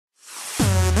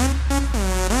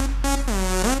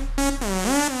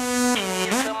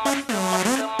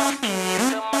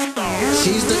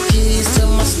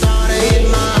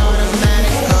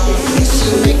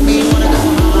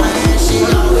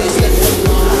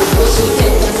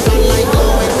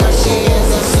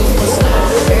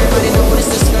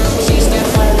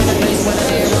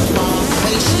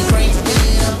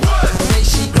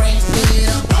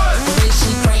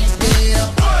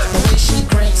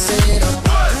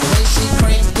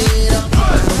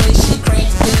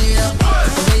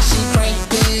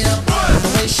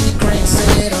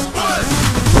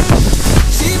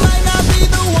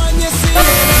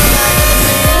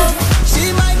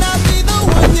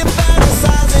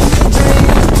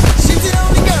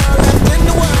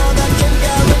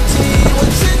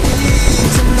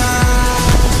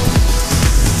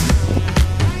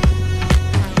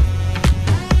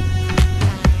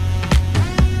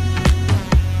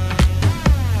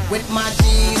with my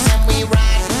G's and we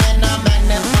riding in a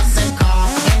magnificent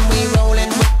car. And we rolling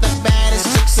with the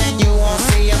baddest chicks and you won't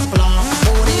see a flaw.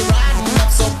 Booty riding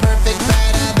up so perfect,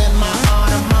 better than my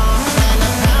Audemars. And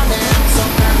I found it up so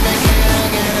perfect, can't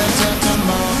again until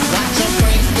tomorrow. Watch her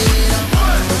crank it up,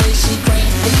 the way she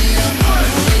crank it up,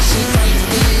 the way she crank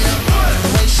it up,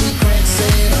 the way she cranks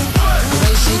it up, the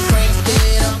way she cranked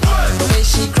it up, the way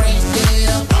she cranked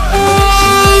it up, the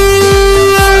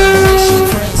way she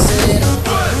cranks it up.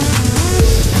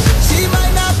 She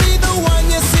might not be the one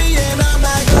you see in a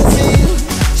magazine.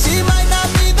 She might not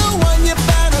be the one you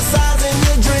fantasize in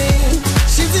your dream.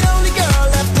 She's the only girl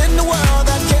left in the world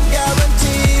that can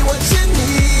guarantee what you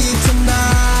need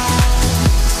tonight.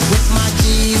 With my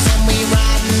G's and we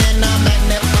riding in a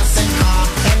magnificent car.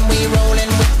 And we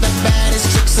rolling with the baddest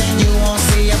chicks and you won't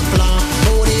see a flaw.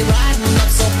 Booty riding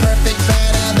up so perfect,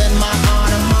 better than my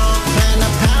Audemars. And I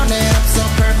pound it up so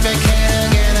perfect, can't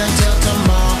again until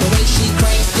tomorrow. The way she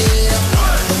cranked it up,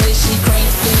 the way she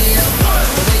cranked it up,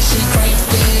 the way she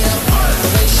cranked it up, the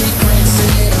way she cranks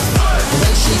it up, the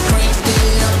way she cranked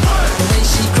it up, the way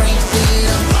she cranked it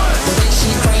up, the way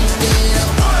she cranked it up,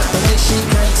 the way she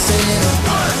cranks it up.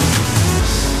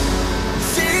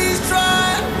 She's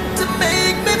trying to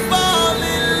make me fall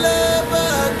in love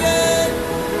again.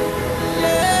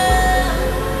 Yeah,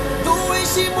 the way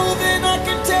she moving, I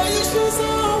can tell you she's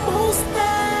almost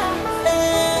there.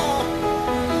 Yeah,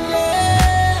 yeah,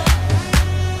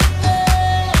 yeah,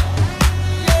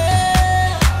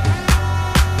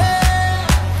 yeah.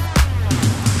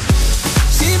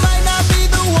 She might not be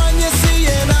the one you see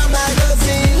in a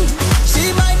magazine. She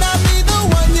might not be the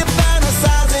one you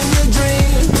fantasize in your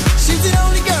dream. She's the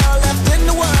only girl left in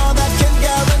the world that can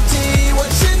guarantee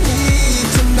what you need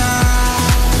tonight.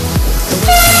 The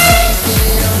way she cranked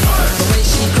it up, the way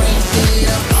she cranked it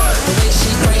up, the way she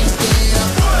cranked it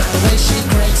up, the way she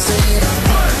cranked it up,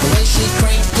 the way she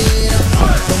cranked it up,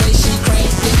 the way she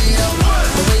cranked it up,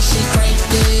 the way she cranks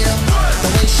it up, the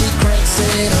way she cranked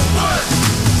it up.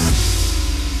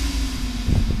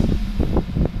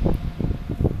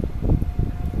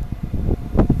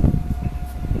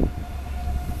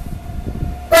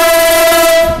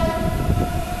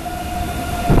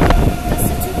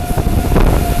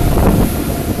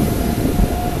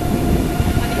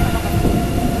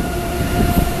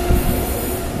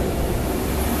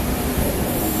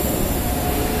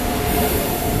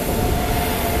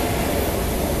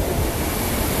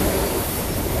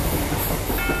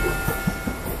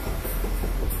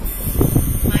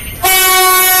 Meine Damen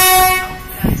und Herren, auf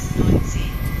Gleis 19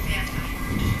 fährt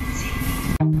ein IC.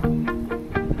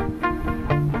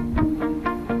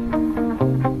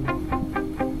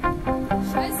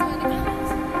 Scheiße, meine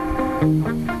Granate.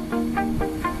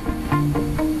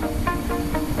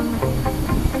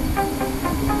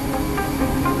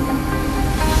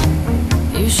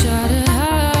 You shout it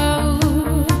out,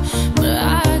 but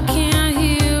I can't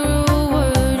hear a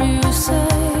word you say.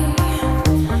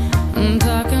 I'm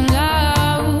talking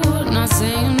loud, not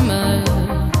saying much.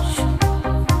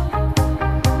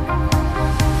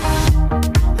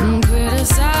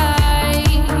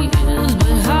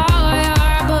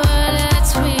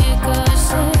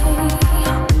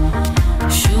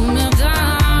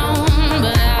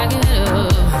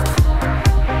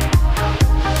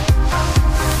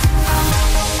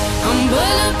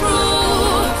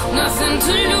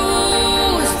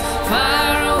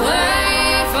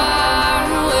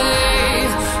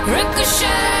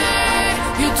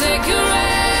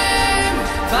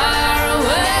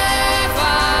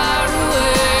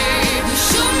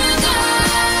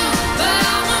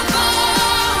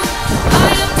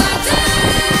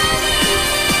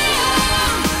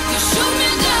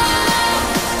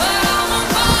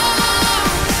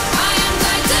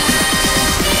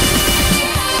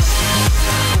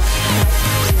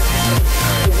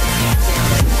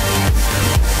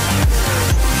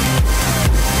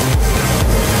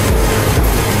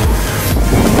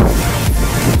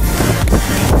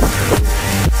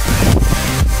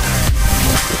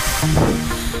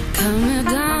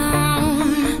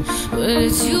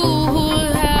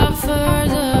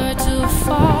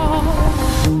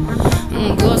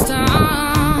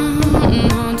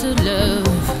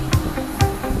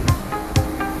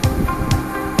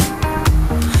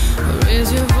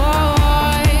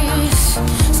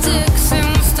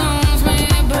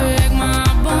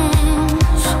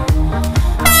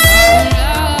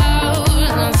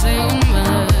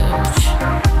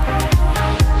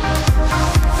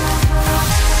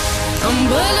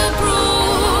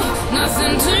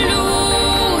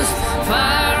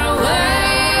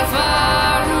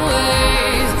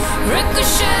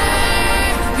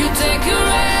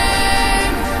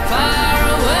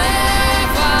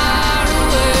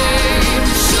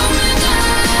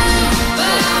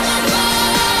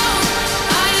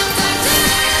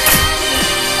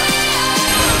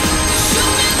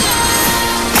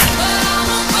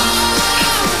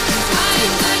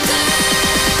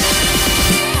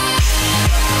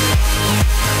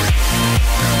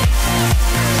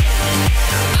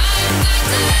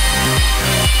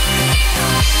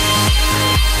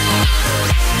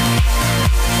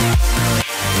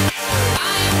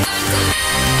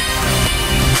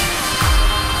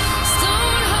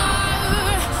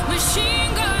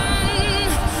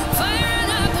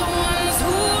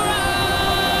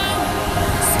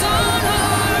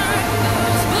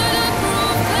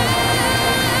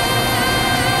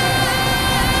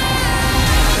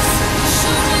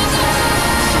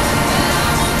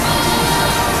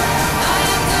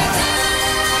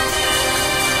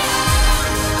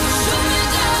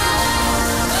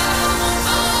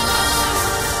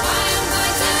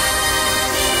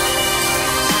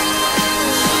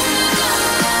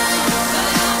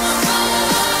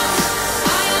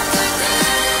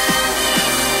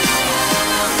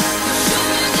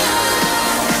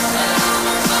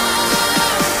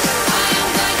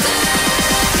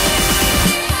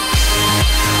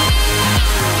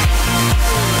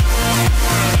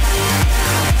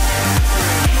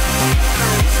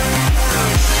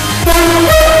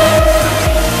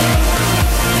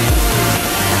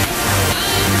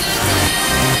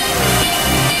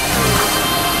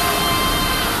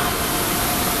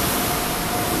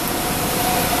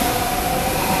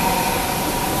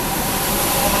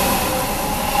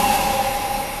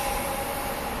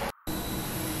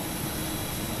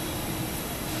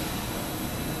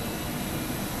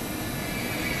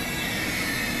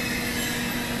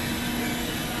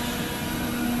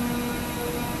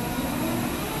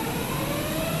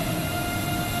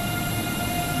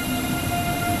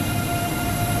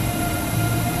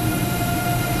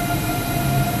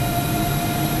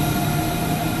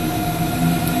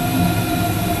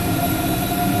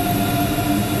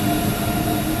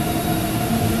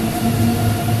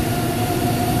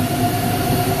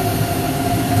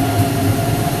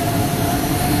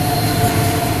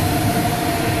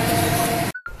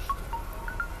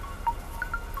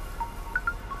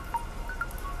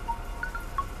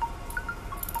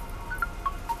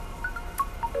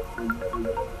 Boy,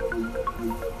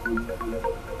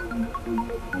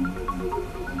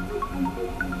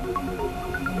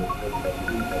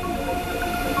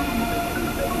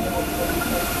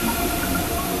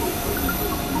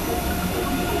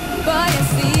 I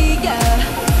see ya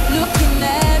looking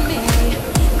at me.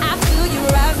 I feel your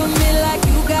eyes on me like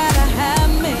you gotta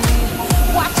have me.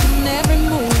 Watching every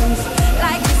move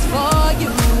like it's for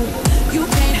you. You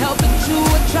can't help it, you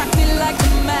attract me like a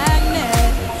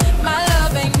magnet. My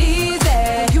love ain't easy.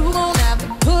 You gon' have to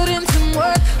put in some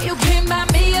work. You can't buy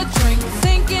me a drink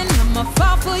thinking I'ma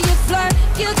fall for your flirt.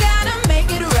 You gotta make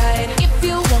it right. If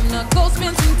you wanna go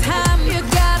spend some time, you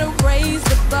gotta raise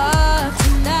the bar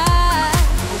tonight.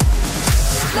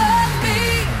 Love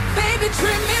me, baby,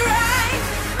 treat me right.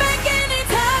 Make an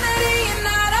eternity and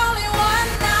not only one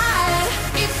night.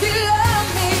 If you love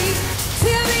me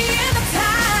till the end of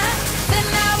time, then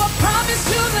I will promise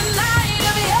you the night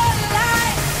of your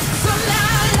life. So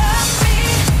now love me,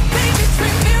 baby,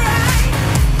 treat me right.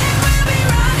 And we'll be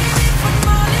running it from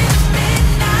morning to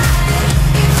midnight.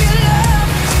 If you love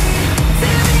me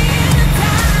till the end of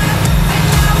time, then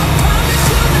I will promise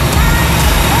you the night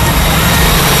of your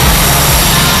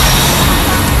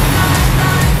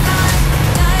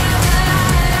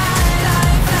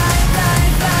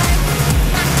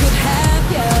I could have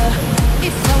ya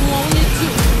if I wanted to.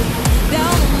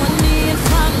 Down on one knee in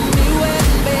front of me,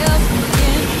 wedding bells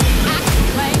begin. I could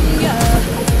claim ya,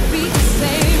 be the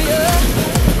savior.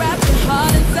 Wrap your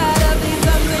heart inside of these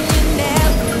arms and you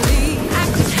never leave. I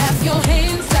could have your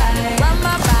hands tied, run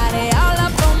my body all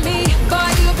up on me. Boy,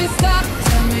 you'll be stuck.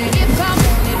 Tell me if I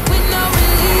want it with no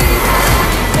release.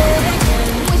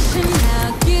 Begging, wishing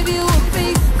I'll give you a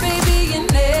piece, baby, you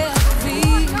never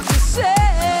feel the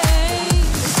same.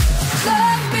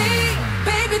 Love me,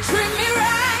 baby, treat me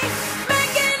right.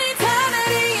 Make an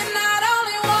eternity and not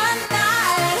only one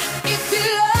night. If you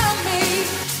love me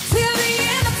till the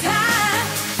end of time,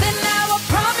 then I will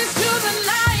promise you the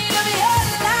night of your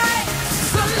life.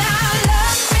 So now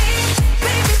love me,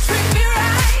 baby, treat me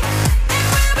right. And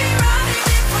we'll be running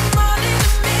it from morning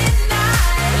to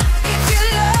midnight. If you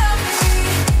love me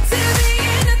till the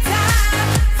end of time,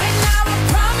 then I will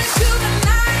promise you the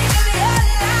night of your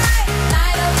life.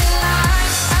 Night of your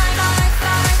life, night of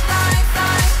your life,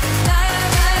 night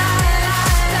of your life.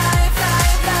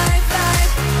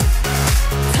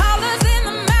 Taller than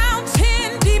the mountain,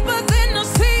 deeper than the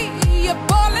sea. You're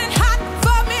boiling hot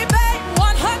for me, babe,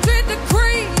 100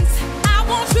 degrees. I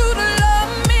want you to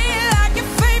love me like your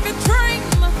favorite dream.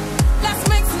 Let's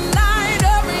make tonight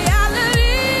a reality.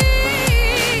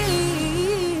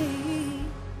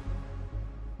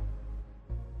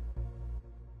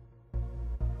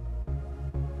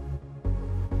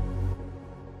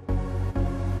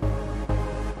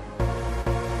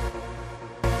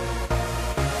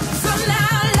 So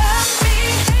now love me,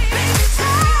 baby,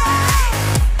 try.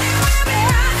 And we'll be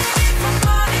running it from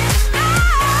morning to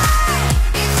night.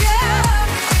 If you love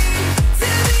me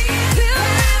till the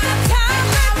end of time,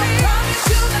 let me promise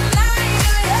you the night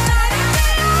of your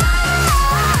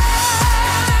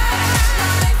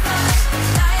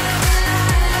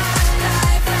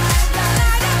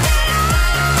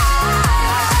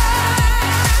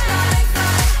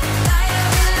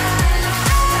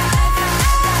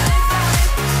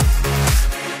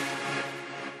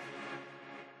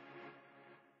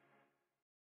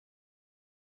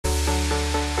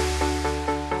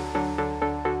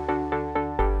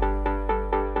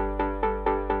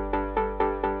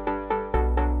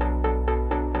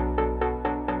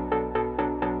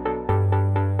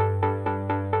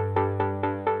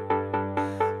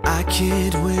I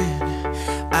can't win,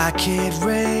 I can't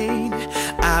reign.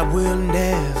 I will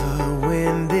never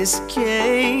win this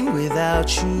game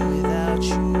without you, without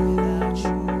you, without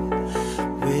you,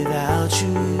 without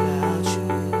you,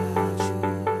 without you.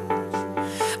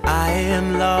 I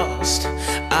am lost,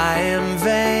 I am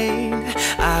vain.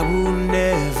 I will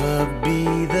never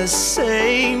be the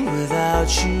same without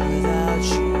you, without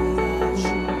you,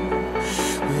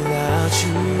 without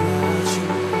you, without you.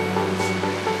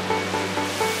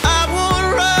 I won't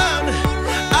run,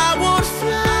 I won't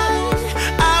fly.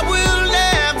 I will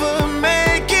never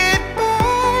make it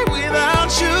by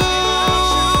without you,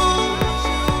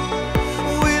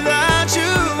 without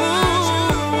you.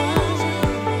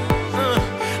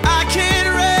 I can't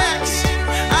rest,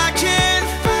 I can't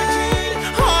fight.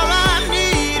 All I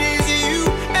need is you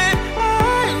and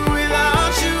I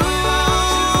without you,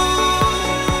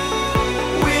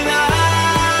 without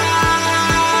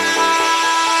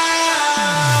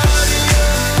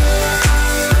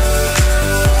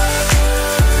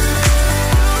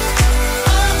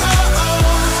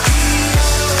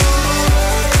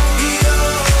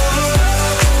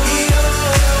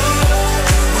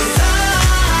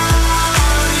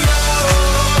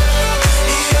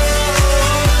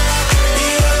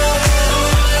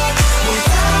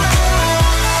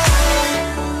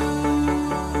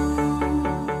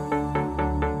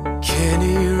Can't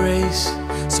erase,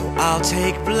 so I'll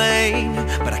take blame,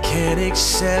 but I can't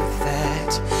accept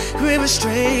that we're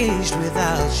estranged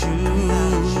without you.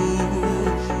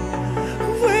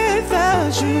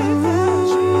 Without you,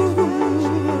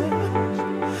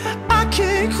 I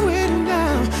can't quit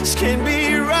now. This can't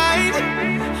be right.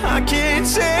 I can't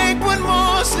take one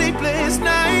more sleepless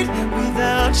night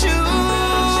without you.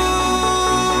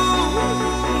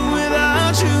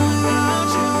 Without you.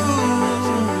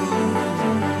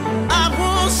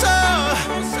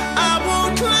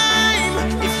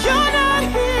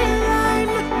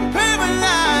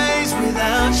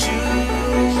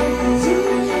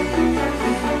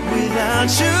 Without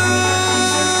you,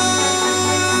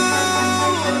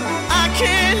 I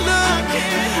can't look,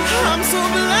 I'm so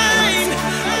blind,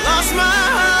 I lost my